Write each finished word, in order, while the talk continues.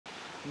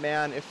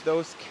man, if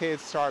those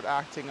kids start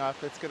acting up,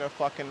 it's gonna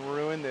fucking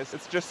ruin this.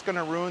 It's just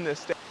gonna ruin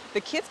this day.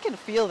 The kids can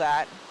feel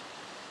that.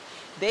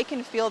 They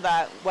can feel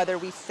that whether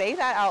we say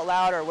that out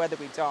loud or whether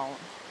we don't.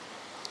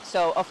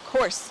 So of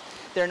course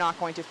they're not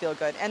going to feel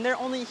good, and they're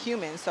only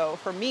human. So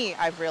for me,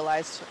 I've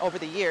realized over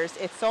the years,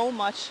 it's so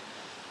much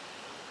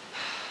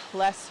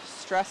less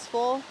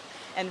stressful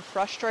and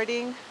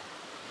frustrating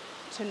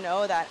to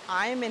know that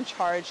I'm in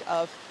charge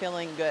of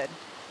feeling good.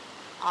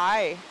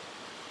 I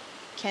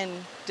can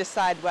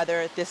decide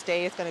whether this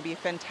day is going to be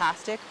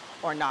fantastic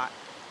or not.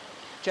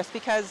 Just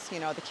because, you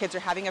know, the kids are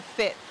having a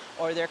fit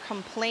or they're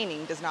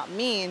complaining does not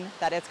mean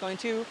that it's going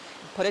to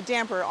put a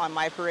damper on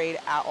my parade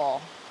at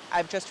all.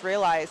 I've just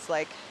realized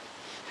like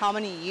how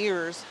many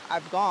years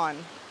I've gone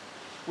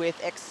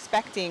with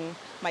expecting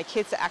my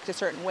kids to act a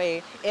certain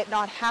way, it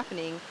not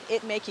happening,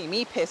 it making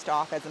me pissed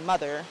off as a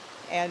mother,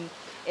 and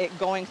it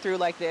going through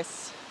like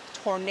this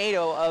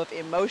tornado of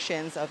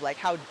emotions of like,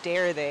 how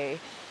dare they?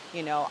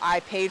 You know,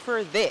 I paid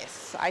for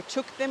this. I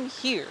took them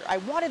here. I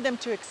wanted them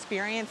to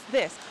experience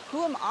this.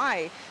 Who am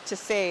I to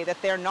say that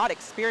they're not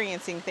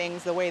experiencing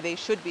things the way they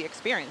should be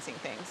experiencing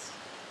things?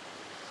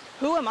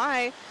 Who am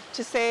I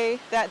to say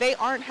that they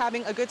aren't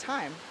having a good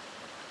time?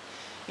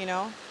 You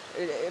know,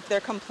 if they're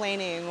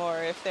complaining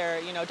or if they're,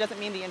 you know, doesn't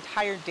mean the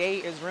entire day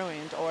is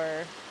ruined,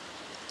 or,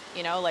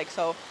 you know, like,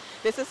 so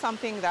this is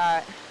something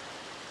that,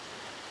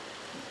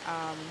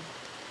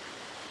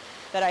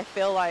 that I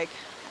feel like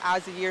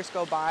as the years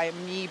go by,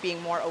 me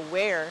being more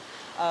aware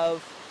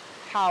of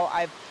how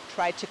I've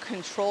tried to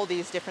control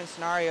these different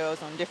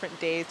scenarios on different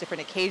days,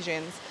 different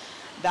occasions,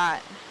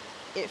 that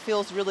it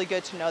feels really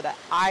good to know that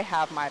I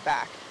have my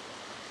back.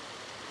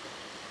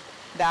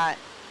 That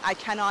I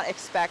cannot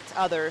expect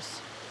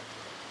others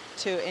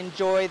to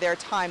enjoy their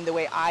time the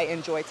way I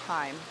enjoy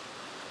time.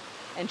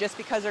 And just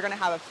because they're going to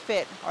have a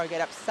fit or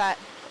get upset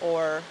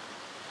or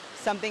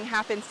something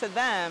happens to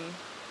them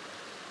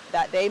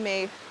that they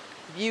may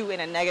view in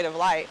a negative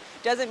light,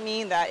 doesn't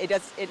mean that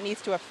it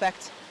needs to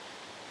affect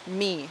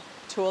me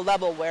to a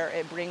level where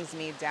it brings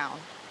me down.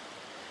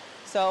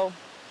 So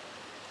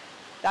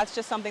that's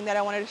just something that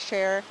I wanted to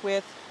share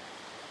with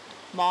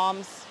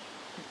moms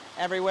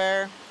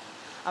everywhere.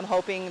 I'm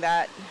hoping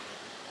that,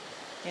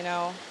 you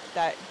know,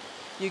 that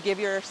you give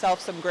yourself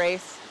some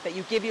grace, that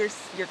you give your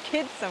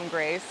kids some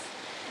grace,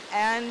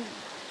 and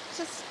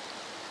just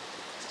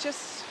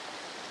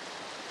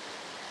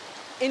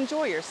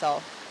enjoy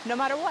yourself no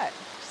matter what.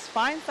 Just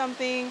find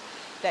something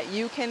that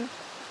you can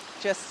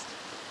just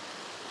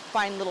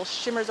find little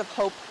shimmers of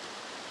hope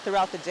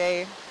throughout the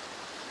day.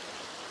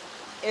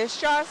 It's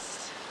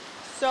just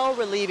so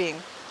relieving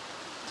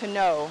to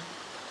know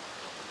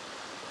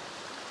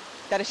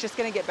that it's just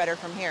going to get better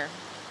from here.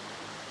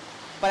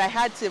 But I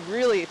had to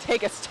really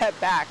take a step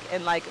back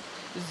and like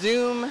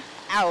zoom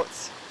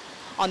out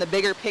on the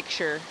bigger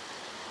picture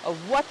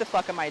of what the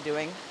fuck am I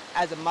doing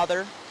as a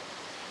mother,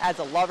 as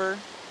a lover.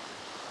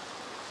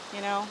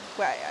 You know,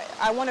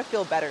 I want to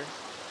feel better.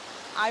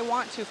 I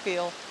want to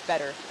feel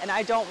better, and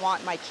I don't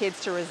want my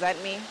kids to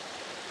resent me,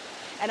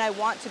 and I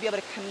want to be able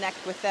to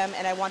connect with them,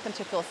 and I want them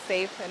to feel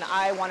safe, and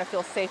I want to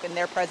feel safe in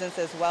their presence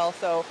as well.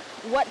 So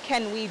what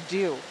can we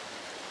do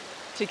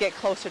to get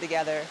closer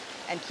together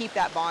and keep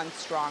that bond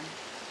strong?